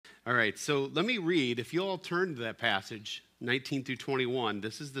All right, so let me read. If you all turn to that passage, 19 through 21,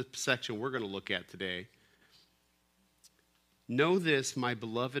 this is the section we're going to look at today. Know this, my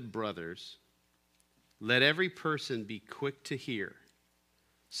beloved brothers, let every person be quick to hear,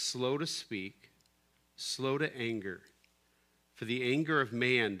 slow to speak, slow to anger, for the anger of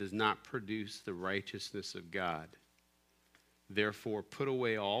man does not produce the righteousness of God. Therefore, put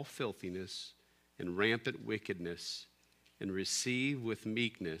away all filthiness and rampant wickedness, and receive with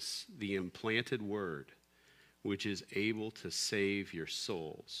meekness the implanted word, which is able to save your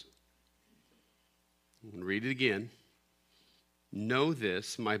souls. And read it again. Know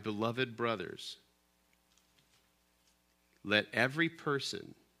this, my beloved brothers. Let every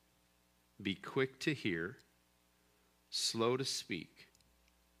person be quick to hear, slow to speak,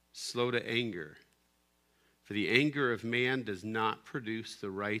 slow to anger. For the anger of man does not produce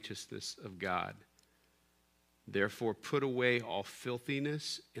the righteousness of God. Therefore, put away all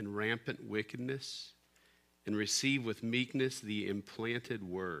filthiness and rampant wickedness, and receive with meekness the implanted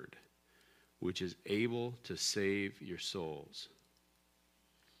word, which is able to save your souls.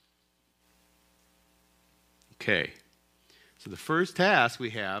 Okay, so the first task we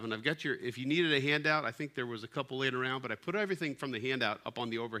have, and I've got if you needed a handout, I think there was a couple laying around, but I put everything from the handout up on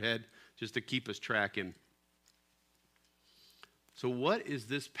the overhead just to keep us tracking. So what is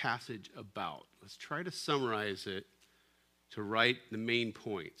this passage about? Let's try to summarize it to write the main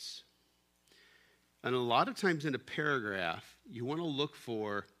points. And a lot of times in a paragraph, you want to look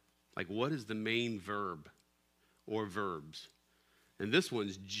for, like, what is the main verb or verbs? And this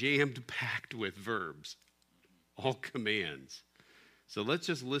one's jammed packed with verbs, all commands. So let's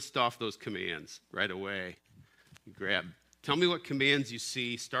just list off those commands right away. Tell me what commands you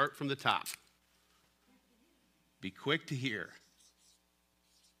see. Start from the top. Be quick to hear.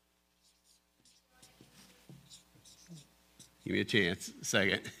 Give me a chance, a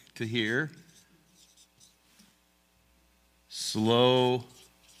second, to hear. Slow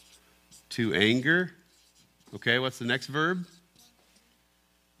to anger. Okay, what's the next verb?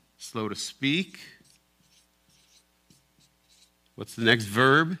 Slow to speak. What's the next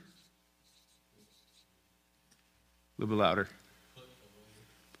verb? A little bit louder.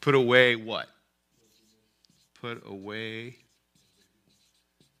 Put away what? Put away.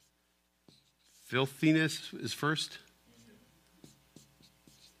 Filthiness is first.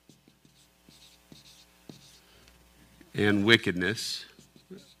 And wickedness,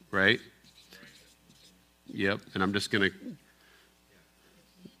 right? Yep, and I'm just going to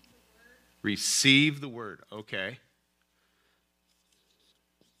receive the word. Okay.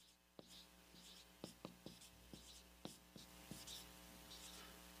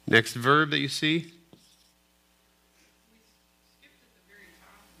 Next verb that you see?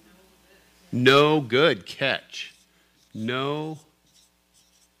 Know, good catch. Know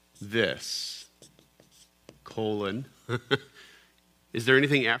this. Colon. Is there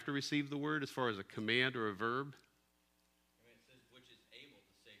anything after receive the word as far as a command or a verb? I mean, it says, which is able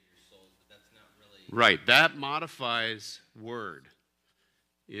to save your souls, but that's not really... Right, that modifies word.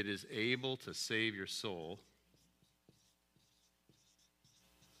 It is able to save your soul.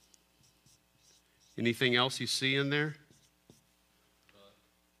 Anything else you see in there?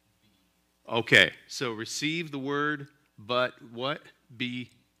 Okay, so receive the word, but what? Be...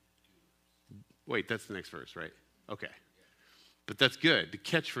 Wait, that's the next verse, right? Okay. But that's good. The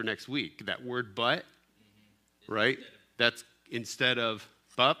catch for next week, that word but, right? That's instead of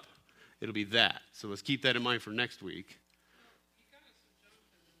bup, it'll be that. So let's keep that in mind for next week.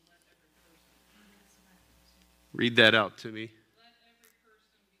 Read that out to me. Let every person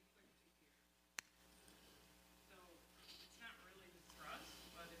be quick to hear. So it's not really the thrust,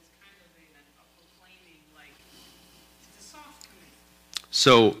 but it's kind of a proclaiming, like, it's a soft command.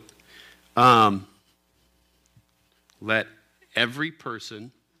 So, let every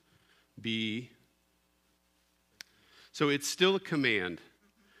person be. So it's still a command.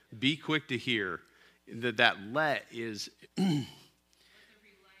 Be quick to hear. That let is.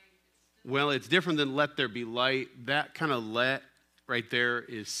 Well, it's different than let there be light. That kind of let right there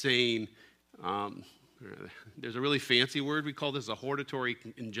is saying. There's a really fancy word. We call this a hortatory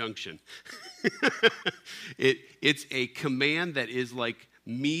injunction. It's a command that is like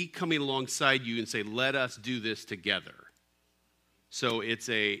me coming alongside you and say, let us do this together. So it's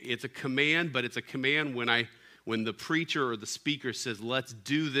a command, but it's a command when the preacher or the speaker says, let's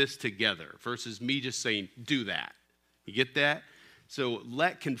do this together, versus me just saying, do that. You get that? So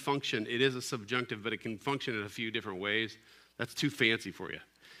let can function. It is a subjunctive, but it can function in a few different ways. That's too fancy for you.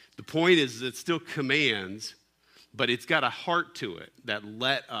 The point is it still commands, but it's got a heart to it that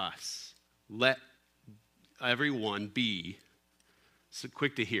let everyone be So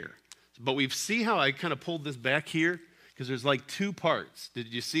quick to hear. But we see how I kind of pulled this back here because there's like two parts. Did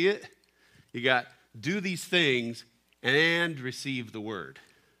you see it? You got do these things and receive the word.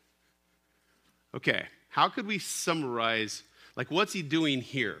 Okay, how could we summarize, like what's he doing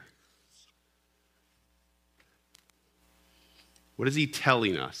here? What is he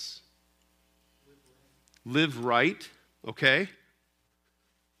telling us? Live right, okay?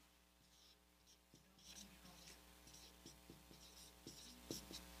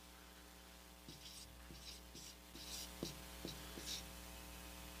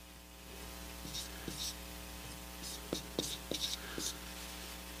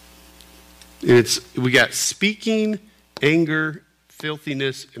 And we got speaking, anger,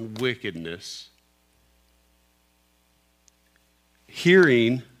 filthiness, and wickedness.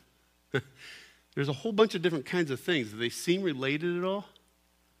 Hearing, there's a whole bunch of different kinds of things. Do they seem related at all?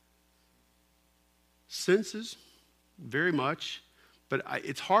 Senses, very much. But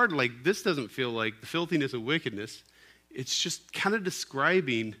it's hard, like this doesn't feel like the filthiness and wickedness. It's just kind of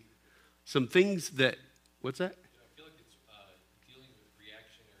describing some things that, what's that? I feel like it's dealing with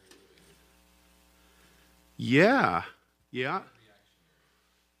reactionary living. Yeah.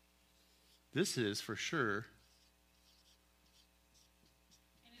 This is for sure.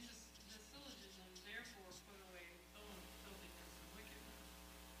 And it's the syllogism, therefore put away filthiness and wickedness.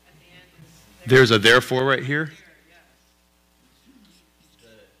 At the end is There's a therefore right here.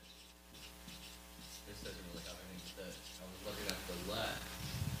 there, yes. This doesn't really help. I was looking at the let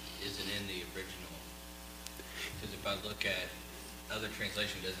isn't in the original. Because if I look at other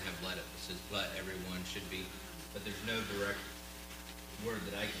translation, it doesn't have let it. It says but everyone should be. But there's no direct word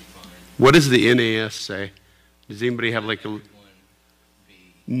that I can find. What does the NAS say? Does anybody have like a Everyone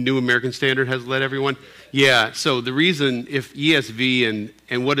be. New American Standard has let everyone? Yeah, so the reason if ESV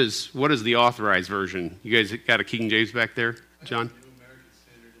and what is the authorized version? You guys got a King James back there, John? New American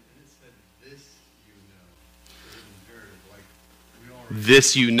Standard, and it said, this you know. It was imperative, like, we already.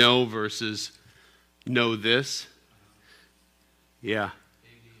 This you know versus know this. Yeah,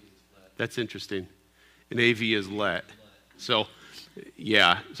 that's interesting. And AV is let. So,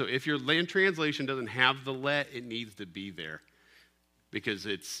 yeah. So if your land translation doesn't have the let, it needs to be there because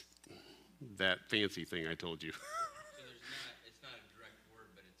it's that fancy thing I told you. So it's not a direct word,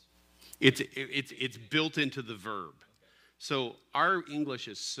 but It's built into the verb. So our English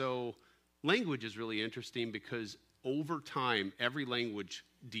is language is really interesting because over time every language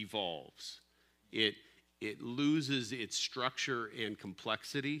devolves. It loses its structure and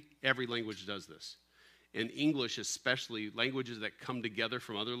complexity. Every language does this. And English especially, languages that come together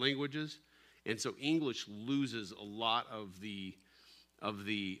from other languages. And so English loses a lot of the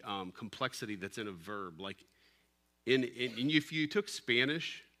complexity that's in a verb. Like if you took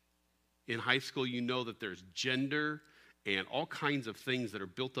Spanish in high school, you know that there's gender and all kinds of things that are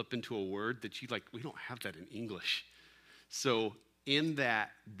built up into a word that we don't have that in English. So in that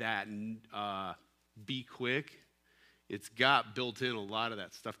be quick, it's got built in a lot of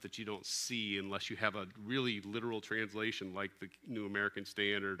that stuff that you don't see unless you have a really literal translation like the New American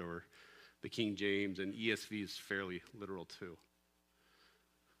Standard or the King James, and ESV is fairly literal too.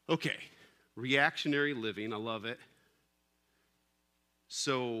 Okay, reactionary living, I love it.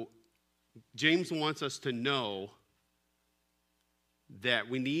 So James wants us to know that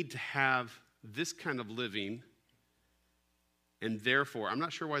we need to have this kind of living. And therefore, I'm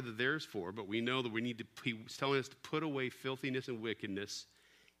not sure why the there's for, but we know that he's telling us to put away filthiness and wickedness.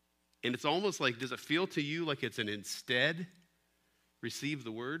 And it's almost like, does it feel to you like it's an instead receive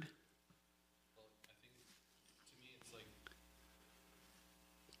the word? Well, I think to me it's like,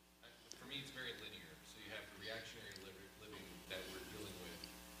 for me it's very linear. So you have the reactionary living that we're dealing with,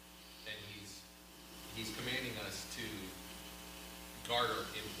 and he's commanding us to guard our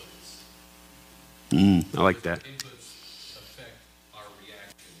inputs. I like that. Inputs affect our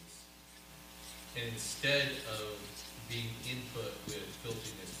reactions. And instead of being input with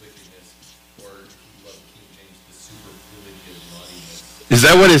filthiness, wickedness, or love King James, the superfluidity of naughtiness. Is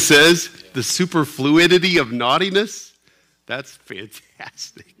that what it says? Yeah. The superfluidity of naughtiness? That's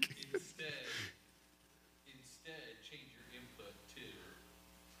fantastic. Instead, change your input to.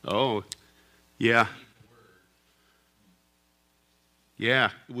 Oh, yeah. The word.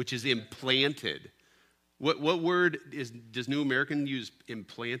 Yeah, which is implanted. What word does New American use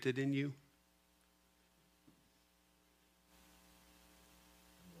implanted in you?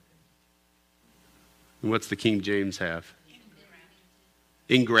 And what's the King James have?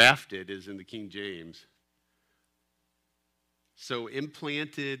 Engrafted is in the King James. So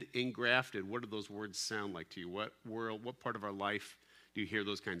implanted, engrafted, what do those words sound like to you? What part of our life do you hear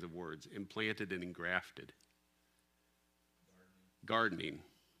those kinds of words? Implanted and engrafted. gardening,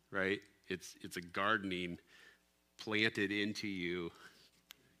 right? It's a gardening planted into you,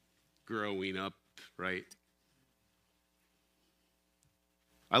 growing up, right?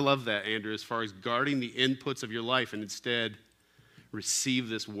 I love that, Andrew, as far as guarding the inputs of your life and instead receive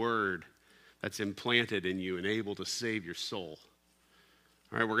this word that's implanted in you and able to save your soul.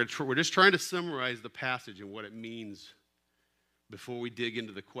 All right, we're just trying to summarize the passage and what it means before we dig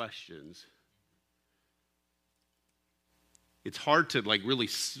into the questions. It's hard to really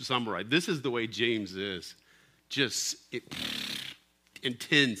summarize. This is the way James is, just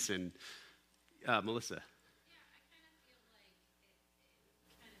intense. And Melissa. Yeah, I kind of feel like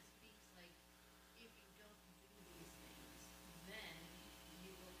it kind of speaks like if you don't do these things, then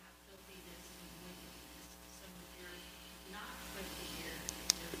you will have filthiness and wickedness. So if you're not quick to hear,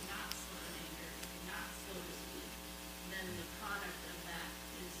 if you're not slow to anger, if you're not slow to speak, then the product of that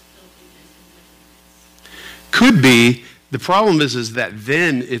is filthiness and wickedness. Could be. The problem is that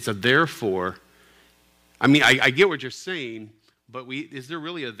then it's a therefore. I mean, I get what you're saying, but is there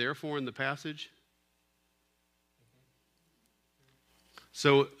really a therefore in the passage?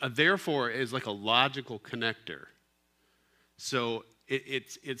 So a therefore is like a logical connector. So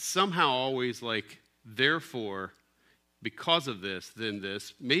it's somehow always like, therefore, because of this, then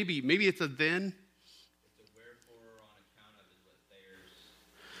this. Maybe it's a then. It's a wherefore on account of is what theirs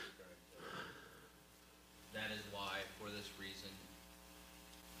describes. That is why, for this reason.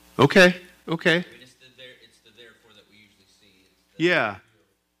 Okay. I mean, it's the therefore that we usually see. It's the Yeah.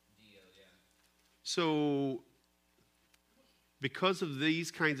 Dio, yeah. So, because of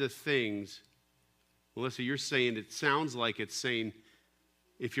these kinds of things, Melissa, you're saying, it sounds like it's saying,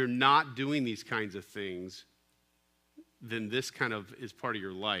 if you're not doing these kinds of things, then this kind of is part of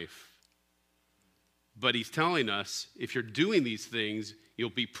your life. But he's telling us, if you're doing these things, you'll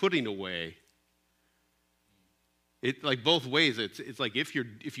be putting away. It like both ways. It's like if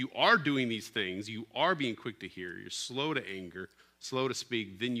you are doing these things, you are being quick to hear, you're slow to anger, slow to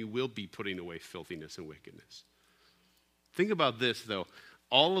speak, then you will be putting away filthiness and wickedness. Think about this, though.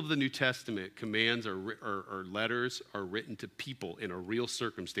 All of the New Testament commands or letters are written to people in a real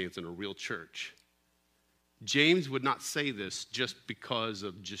circumstance in a real church. James would not say this just because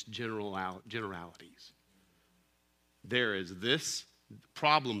of just generalities. There is this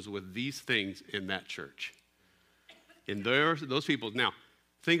problems with these things in that church. And those people. Now,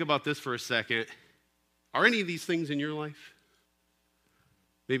 think about this for a second. Are any of these things in your life?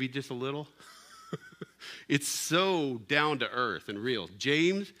 Maybe just a little? It's so down to earth and real.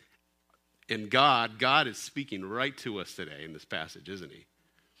 James and God is speaking right to us today in this passage, isn't he?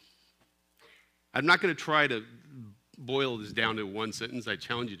 I'm not going to try to boil this down to one sentence. I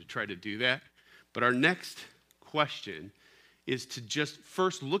challenge you to try to do that. But our next question is to just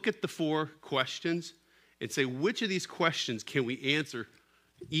first look at the 4 questions and say, which of these questions can we answer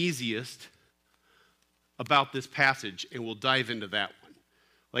easiest about this passage? And we'll dive into that one.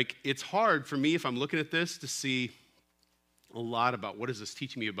 Like, it's hard for me, if I'm looking at this, to see a lot about what is this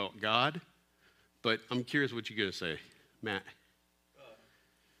teaching me about God. But I'm curious what you're going to say, Matt.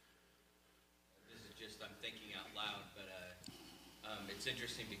 This is just, I'm thinking out loud, but it's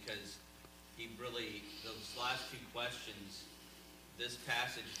interesting because those last 2 questions, this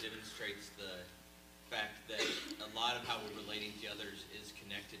passage demonstrates the fact that a lot of how we're relating to others is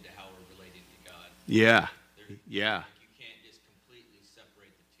connected to how we're relating to God. Yeah. Like, Yeah. you can't just completely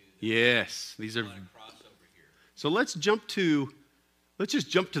separate the two. Yes. These There's are. a lot of crossover here. So let's just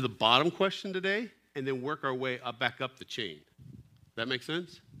jump to the bottom question today and then work our way back up the chain. That make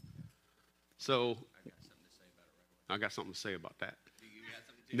sense? So I got something to say about it right away. I got something to say about that. You got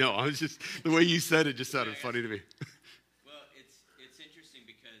something to No, I was just, the way you said it just sounded funny to me. Well, it's interesting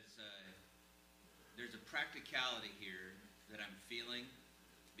because there's a practicality here that I'm feeling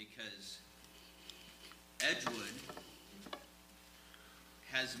because Edgewood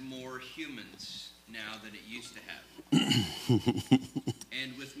has more humans now than it used to have.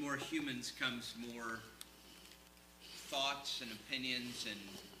 And with more humans comes more thoughts and opinions and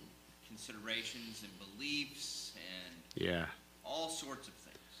considerations and beliefs and Yeah. all sorts of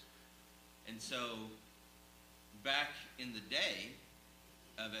things. And so, back in the day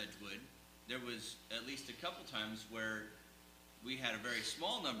of Edgewood, there was at least a couple times where we had a very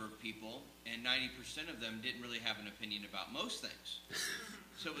small number of people, and 90% of them didn't really have an opinion about most things.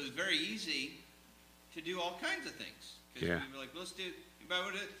 So it was very easy to do all kinds of things. Because Yeah. we were like, let's do, anybody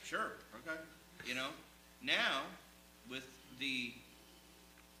want to do it? Sure, okay. You know? Now,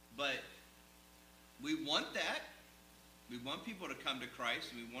 but we want that. We want people to come to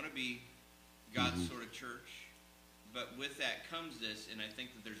Christ, and we want to be God's sort of church. But with that comes this, and I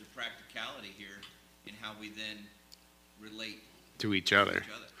think that there's a practicality here in how we then relate to each other. each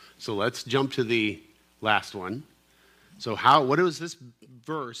other. So let's jump to the last one. So what does this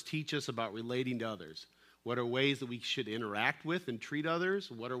verse teach us about relating to others? What are ways that we should interact with and treat others?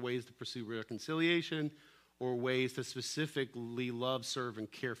 What are ways to pursue reconciliation, or ways to specifically love, serve,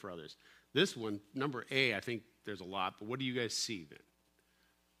 and care for others? This one, number A, I think there's a lot, but what do you guys see then?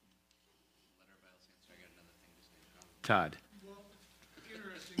 Let everybody else answer. I got another thing to say. Todd. Well,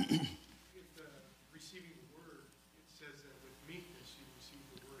 interesting, if receiving the word, it says that with meekness you receive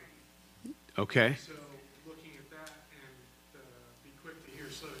the word. Okay. So looking at that and be quick to hear,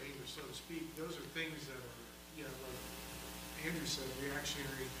 slow to anger, slow to speak, those are things that are, like Andrew said,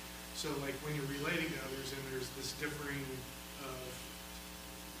 reactionary. So like when you're relating to others and there's this differing of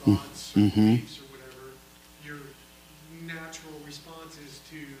thoughts or beliefs or whatever, your natural response is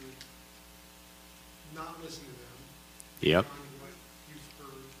to not listen to them. Yep. On what you've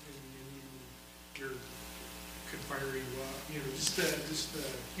heard and you're could fire you up, just the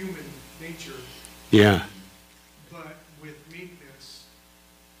human nature. Yeah. But with meekness,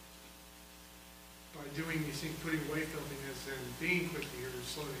 by doing these things, putting away filthiness and being quick to hear,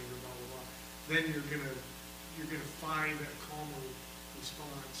 slow to anger, blah blah blah, then you're gonna find that calmer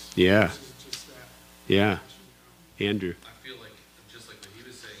response. Yeah. Versus just that. Yeah. passion, you know. Andrew. I feel like, just like what he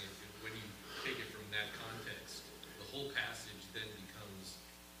was saying, when you take it from that context, the whole passage then becomes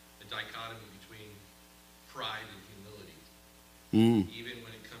a dichotomy between pride and humility. Even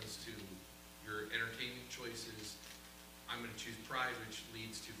when it comes to your entertainment choices, I'm going to choose pride, which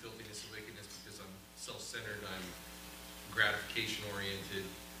leads to filthiness and wickedness because I'm self-centered, I'm gratification-oriented.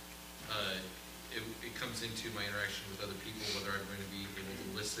 It comes into my interaction with other people, whether I'm going to be able to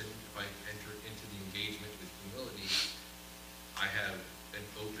listen. If I enter into the engagement with humility, I have an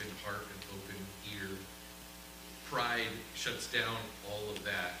open heart, an open ear. Pride shuts down all of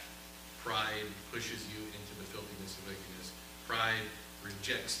that. Pride pushes you into the filthiness of wickedness. Pride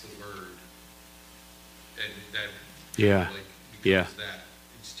rejects the word. And that Yeah. becomes Yeah. that.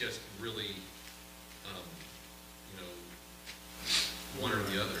 It's just really, one or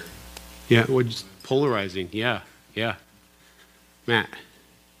the other. Yeah. Well, just polarizing. Yeah. Yeah. Matt.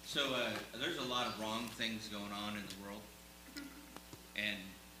 So there's a lot of wrong things going on in the world, and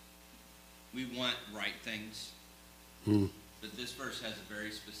we want right things. But this verse has a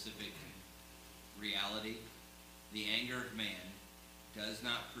very specific reality. The anger of man does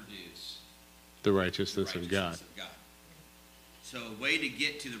not produce The righteousness of God. righteousness of God. So a way to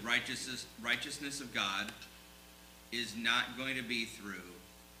get to the righteousness of God is not going to be through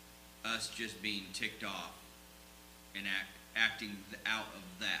us just being ticked off and acting out of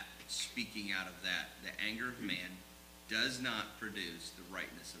that, speaking out of that. The anger of man does not produce the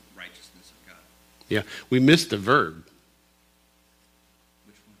righteousness of God. Yeah. We missed the verb.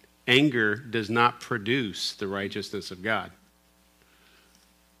 Which one? Anger does not produce the righteousness of God.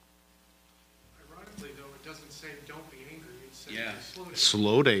 Ironically, though, it doesn't say don't be angry. It says Yeah. be slow to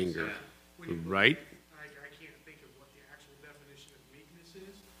Slow to anger. So, when you look Right? at it, I can't think of what the actual definition of meekness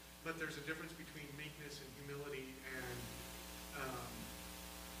is, but there's a difference between meekness and humility and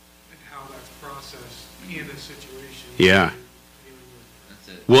how that's processed in a situation. Yeah. Dealing with- That's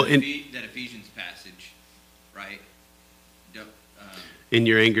it. Well, That Ephesians passage, right? Don't, In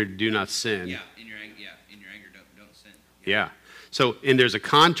your anger, do not sin. yeah, in your anger, don't sin. Yeah. So, and there's a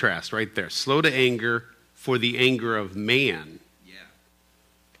contrast right there. Slow to anger for the anger of man. Yeah.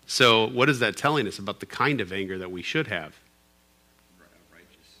 So, what is that telling us about the kind of anger that we should have? Righteous.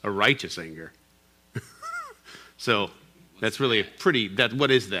 A righteous anger. So, that's really a pretty, what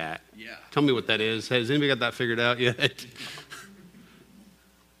is that? Yeah. Tell me what that is. Has anybody got that figured out yet?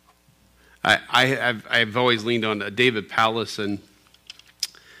 I've always leaned on David Powlison.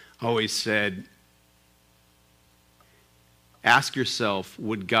 Always said, ask yourself,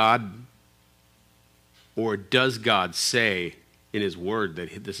 would God or does God say in his word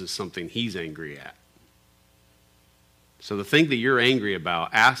that this is something he's angry at? So the thing that you're angry about,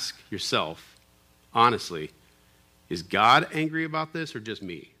 ask yourself, honestly, is God angry about this or just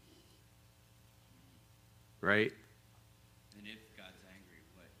me? Right? And if God's angry,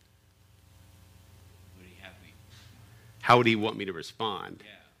 what would he have me? How would he want me to respond?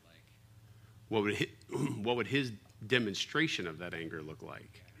 Yeah, like, What would his demonstration of that anger look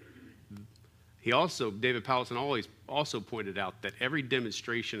like? David Powlison also pointed out that every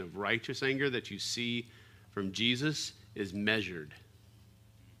demonstration of righteous anger that you see from Jesus is measured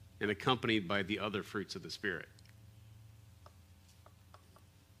and accompanied by the other fruits of the Spirit.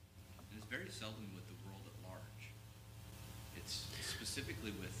 and it's very seldom with the world at large. It's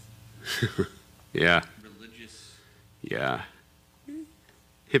specifically with Yeah, religious, yeah.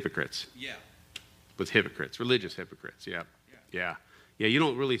 Hypocrites. yeah, With hypocrites, religious hypocrites, yeah. yeah. Yeah. Yeah, you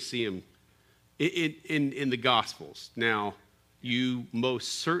don't really see him in the Gospels. Now, you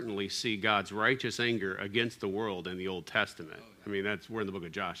most certainly see God's righteous anger against the world in the Old Testament. I mean, we're in the book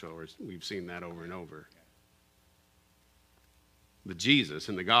of Joshua, where we've seen that over and over. But Jesus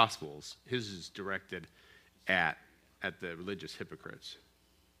in the Gospels, his is directed at the religious hypocrites.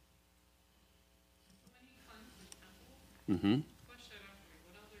 When he cleansed the temple, Mm-hmm. flesh that out for me.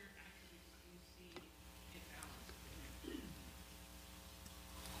 What other attributes do you see it balanced?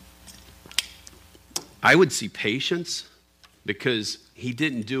 I would see patience, because he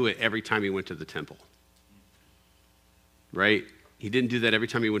didn't do it every time he went to the temple. Right? He didn't do that every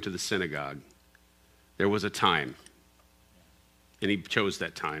time he went to the synagogue. There was a time, and he chose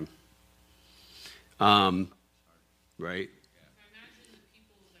that time. Right? I imagine the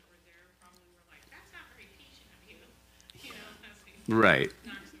people that were there probably were like, "That's not very patient of you," as he Right.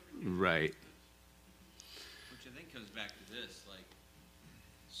 knocks over. Right. Which I think comes back to this, like,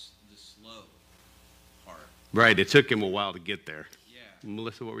 the slow part. Right. It took him a while to get there. Yeah.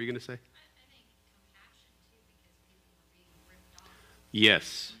 Melissa, what were you going to say? I think compassion too, because people were being ripped off.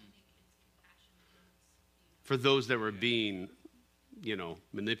 Yes. I think it's compassion towards, For those that were being,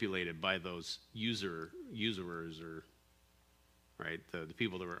 manipulated by those usurers, or right, the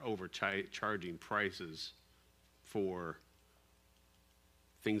people that were overcharging prices for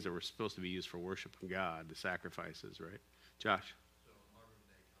things that were supposed to be used for worship of God, the sacrifices, right? Josh? So modern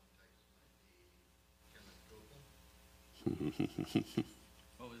day context might be Kenneth Copeland.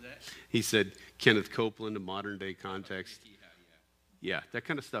 What was that? He said Kenneth Copeland, in modern day context. Yeah. Yeah, that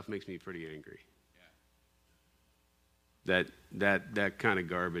kind of stuff makes me pretty angry. Yeah. That kind of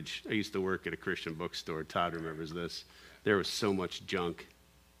garbage. I used to work at a Christian bookstore. Todd remembers this. There was so much junk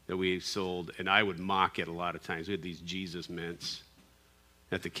that we sold, and I would mock it a lot of times. We had these Jesus mints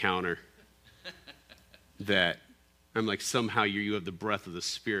at the counter that I'm like, somehow you have the breath of the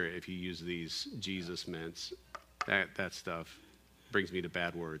Spirit if you use these Jesus mints. That stuff brings me to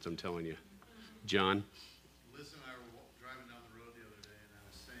bad words, I'm telling you. John? Liz and I were driving down the road the other day, and I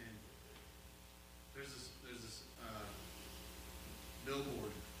was saying, there's this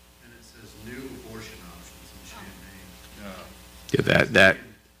billboard, and it says new abortion options in Champaign. Yeah, that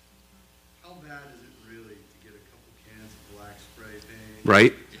How bad is it really to get a couple cans of black spray paint?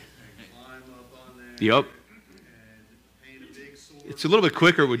 right? And climb up on there. Yup. And paint a big sword. It's a little bit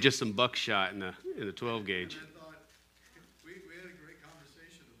quicker with just some buckshot in the 12 gauge. And I thought, we had a great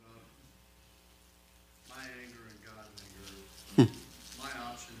conversation about my anger and God's anger, my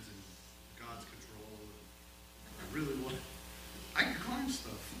options and God's control. I really want, I can climb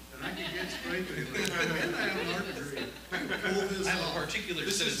stuff, and I can get spray paint, and I have an art degree. I can pull this I have a off. particular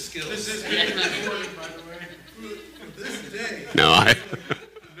This set of is- skills. This is being recorded, by the way. For this day. No, No,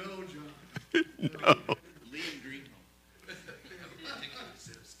 John. no. Liam Greenholm.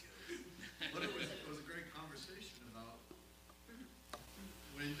 But it was a great conversation about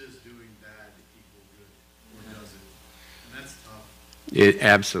when does doing bad equal good, or does it? And that's tough. It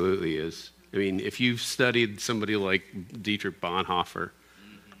absolutely is. I mean, if you've studied somebody like Dietrich Bonhoeffer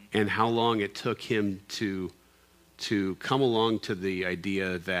and how long it took him to come along to the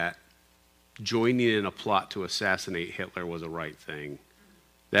idea that joining in a plot to assassinate Hitler was a right thing,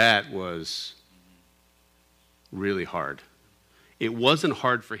 that was really hard. It wasn't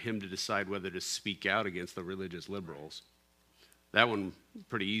hard for him to decide whether to speak out against the religious liberals. That one,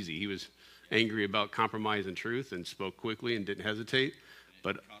 pretty easy. He was angry about compromise and truth and spoke quickly and didn't hesitate,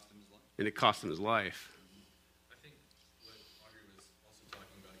 but Cost him his life. and it cost him his life. I think what Audrey was also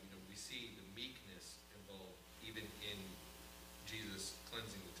talking about, we see the meekness involved even in Jesus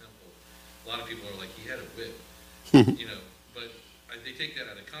cleansing the temple. A lot of people are like, he had a whip, but they take that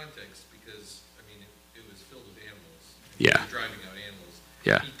out of context because, it was filled with animals. He Yeah. was driving out animals.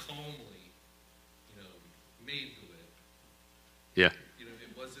 Yeah. He calmly, made the whip. Yeah,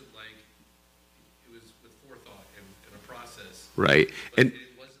 It wasn't like, it was with forethought and a process. right. But And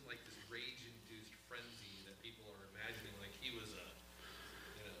it wasn't like this rage-induced frenzy that people are imagining, like he was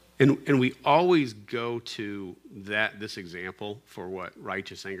And we always go to this example for what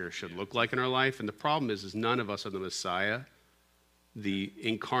righteous anger should look like in our life. And the problem is none of us are the Messiah, the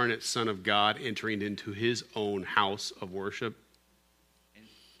incarnate Son of God entering into his own house of worship. And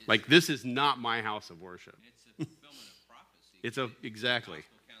Like, this is not my house of worship. it's a fulfillment of prophecy. Exactly. The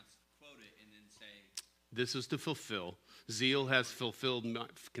gospel accounts quote it and then say, This is to fulfill. Zeal has fulfilled,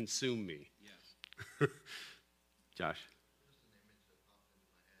 consumed me. yes. Josh. Just an image that popped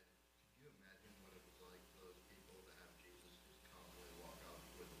into my head. Can you imagine what it was like for those people to have Jesus just calmly walk out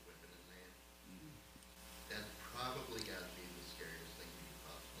with a whip in his hand? That's probably got to be the scariest thing you could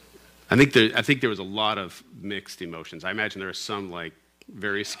possibly imagine. I think there was a lot of mixed emotions. I imagine there are some like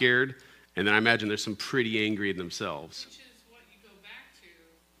very scared, and then I imagine there's some pretty angry themselves. Which is what you go back to.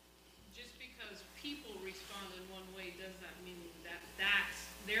 Just because people respond in one way, does that mean that that's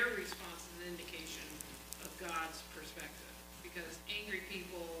their response is an indication of God's perspective? Because angry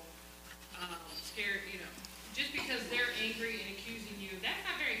people, scared, just because they're angry and accusing you, that's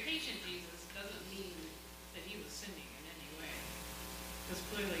not very patient, Jesus, doesn't mean that he was sinning in any way. Because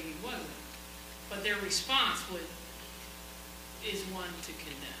clearly he wasn't. But their response is one to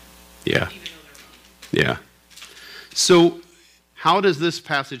condemn. Yeah. Even though they're wrong. Yeah. So, how does this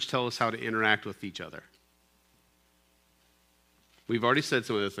passage tell us how to interact with each other? We've already said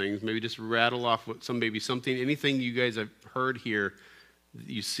some of the things. Maybe just rattle off anything you guys have heard here that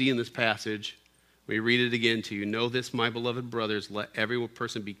you see in this passage. We read it again to you. Know this, my beloved brothers, let every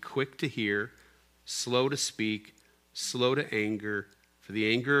person be quick to hear, slow to speak, slow to anger, for the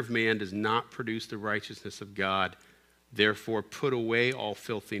anger of man does not produce the righteousness of God. Therefore, put away all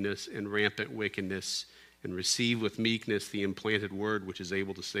filthiness and rampant wickedness, and receive with meekness the implanted word which is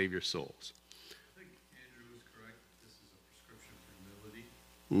able to save your souls. I think Andrew is correct. This is a prescription for humility.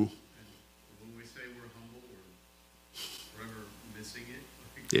 Mm. And when we say we're humble, we're forever missing it.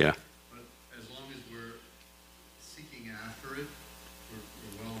 Yeah. But as long as we're seeking after it,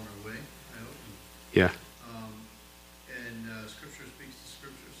 we're well on our way, I hope. Yeah. And Scripture speaks to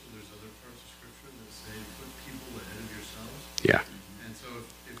Scripture, so there's other parts of Scripture that say put people ahead of yourselves. Yeah. And so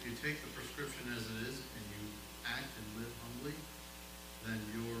if you take the prescription as it is and you act and live humbly, then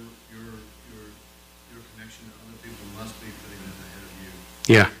your connection to other people must be putting them ahead of you.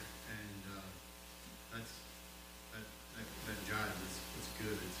 Yeah. And that jive is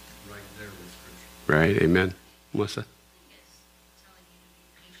good. It's right there with Scripture. Right. Amen. Melissa? I think it's telling you to be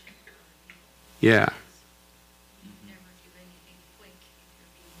patient with other people. Yeah. You never do anything quick if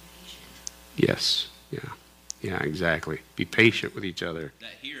you're being patient. Yes. Yeah. Yeah, exactly. Be patient with each other.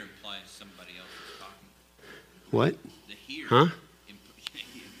 That here implies somebody else is talking. What? The here. Huh? imp-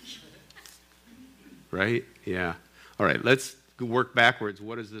 Right? Yeah. All right, let's work backwards.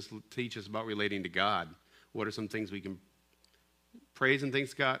 What does this teach us about relating to God? What are some things we can praise and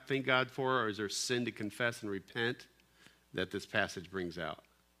thank God for, or is there sin to confess and repent that this passage brings out?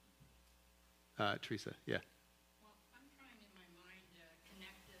 Teresa, yeah. Well, I'm trying in my mind to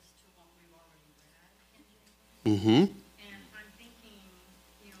connect this to what we've already read in James. Mm-hmm. And I'm thinking,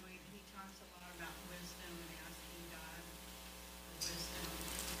 he talks a lot about wisdom and asking God for wisdom.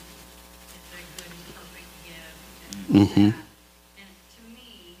 It's a good and perfect gift and all Mhm. that. And to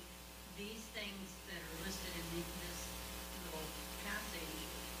me, these things that are listed in this little passage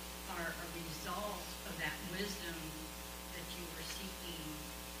are a result of that wisdom that you were seeking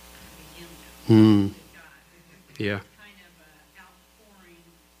to begin with. Mm. With God. Yeah. Kind of outpouring.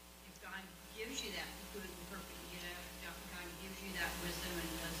 If God gives you that good and perfect gift, God gives you that wisdom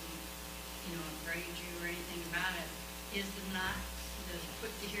and doesn't, upbraid you or anything about it, is not the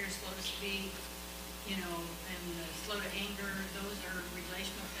quick to hear, slow to speak, and the slow to anger, those are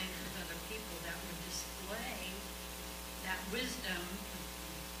relational things with other people that would display that wisdom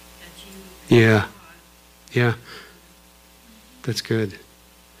that you Yeah. got. Yeah. That's good.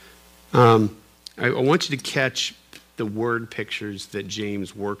 I want you to catch the word pictures that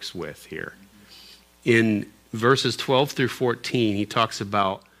James works with here. In verses 12 through 14, he talks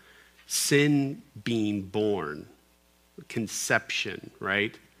about sin being born, conception,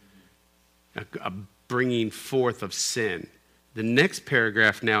 right? A bringing forth of sin. The next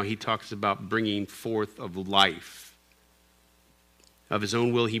paragraph now, he talks about bringing forth of life. Of his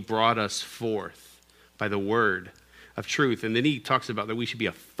own will, he brought us forth by the word of truth. And then he talks about that we should be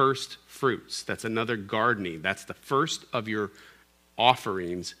a first fruits. That's another gardening. That's the first of your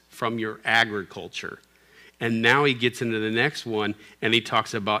offerings from your agriculture. And now he gets into the next one, and he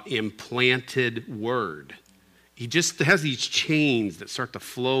talks about implanted word. He just has these chains that start to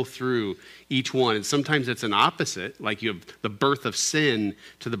flow through each one. And sometimes it's an opposite, like you have the birth of sin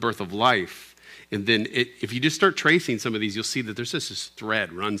to the birth of life. And then if you just start tracing some of these, you'll see that there's just this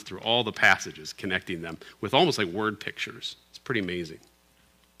thread runs through all the passages, connecting them with almost like word pictures. It's pretty amazing.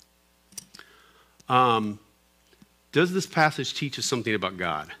 Does this passage teach us something about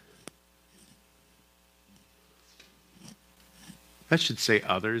God? That should say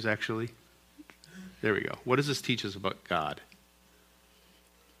others, actually. There we go. What does this teach us about God?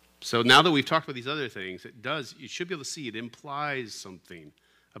 So now that we've talked about these other things, you should be able to see it implies something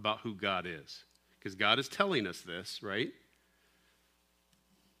about who God is. Because God is telling us this, right?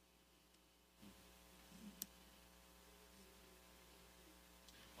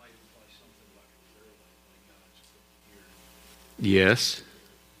 Yes.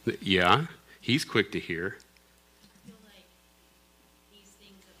 Yeah, he's quick to hear. I feel like these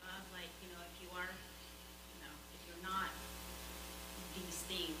things above, like, if you are, if you're not these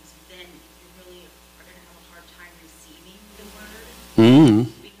things, then you really are going to have a hard time receiving the word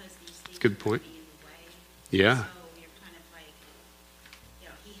because these things Good are point. going to be in the way. Yeah. So you're kind of like,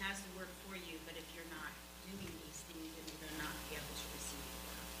 he has the word for you, but if you're not doing these things, then you're going to not be able to receive the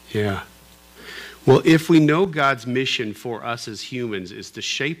word. Yeah. Well, if we know God's mission for us as humans is to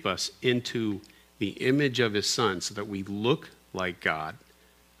shape us into the image of his son so that we look like God,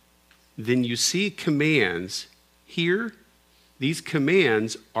 then you see commands here. These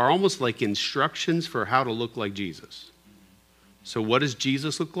commands are almost like instructions for how to look like Jesus. So what does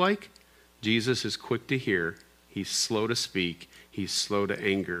Jesus look like? Jesus is quick to hear. He's slow to speak. He's slow to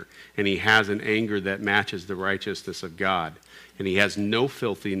anger. And he has an anger that matches the righteousness of God. And he has no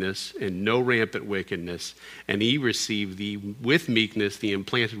filthiness and no rampant wickedness. And he received with meekness the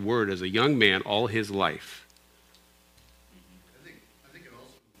implanted word as a young man all his life. I think it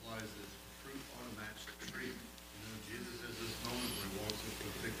also implies that fruit ought to match the tree. Jesus has this moment where he walks up to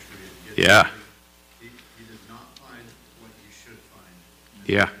a fig tree and gets Yeah. He does not find what you should find. And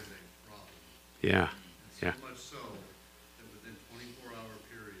Yeah. that is a problem. Yeah. And Yeah. so much so that within 24-hour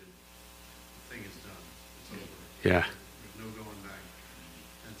period, the thing is done. It's over. Yeah. There's no going back.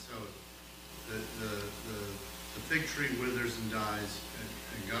 And so the fig tree withers and dies,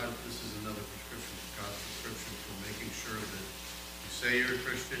 and God, this is another prescription, God's prescription for making sure that you say you're a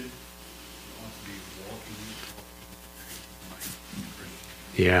Christian, you ought to be walking like a Christian.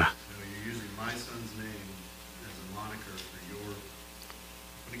 Yeah. You're using my son's name as a moniker for your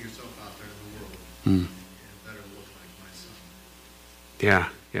putting yourself out there in the world. You better look like my son. Yeah.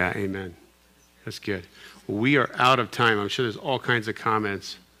 Yeah. Amen. That's good. Well, we are out of time. I'm sure there's all kinds of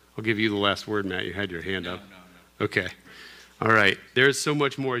comments. I'll give you the last word, Matt. You had your hand up. No. Okay. All right. There's so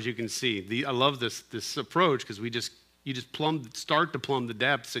much more, as you can see. I love this approach because you just start to plumb the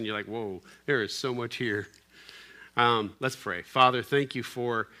depths, and you're like, whoa, there is so much here. Let's pray. Father, thank you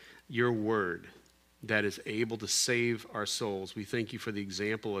for your word that is able to save our souls. We thank you for the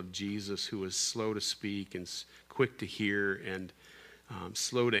example of Jesus, who was slow to speak and quick to hear and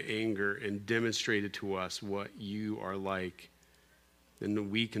slow to anger, and demonstrated to us what you are like. And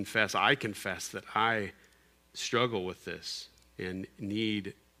I confess that I struggle with this and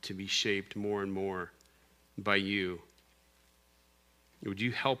need to be shaped more and more by you. Would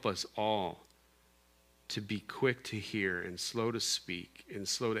you help us all to be quick to hear and slow to speak and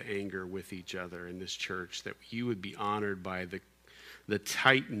slow to anger with each other in this church, that you would be honored by the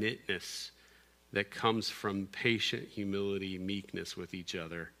tight-knitness that comes from patient humility, meekness with each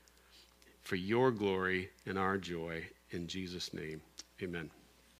other, for your glory and our joy. In Jesus' name, amen.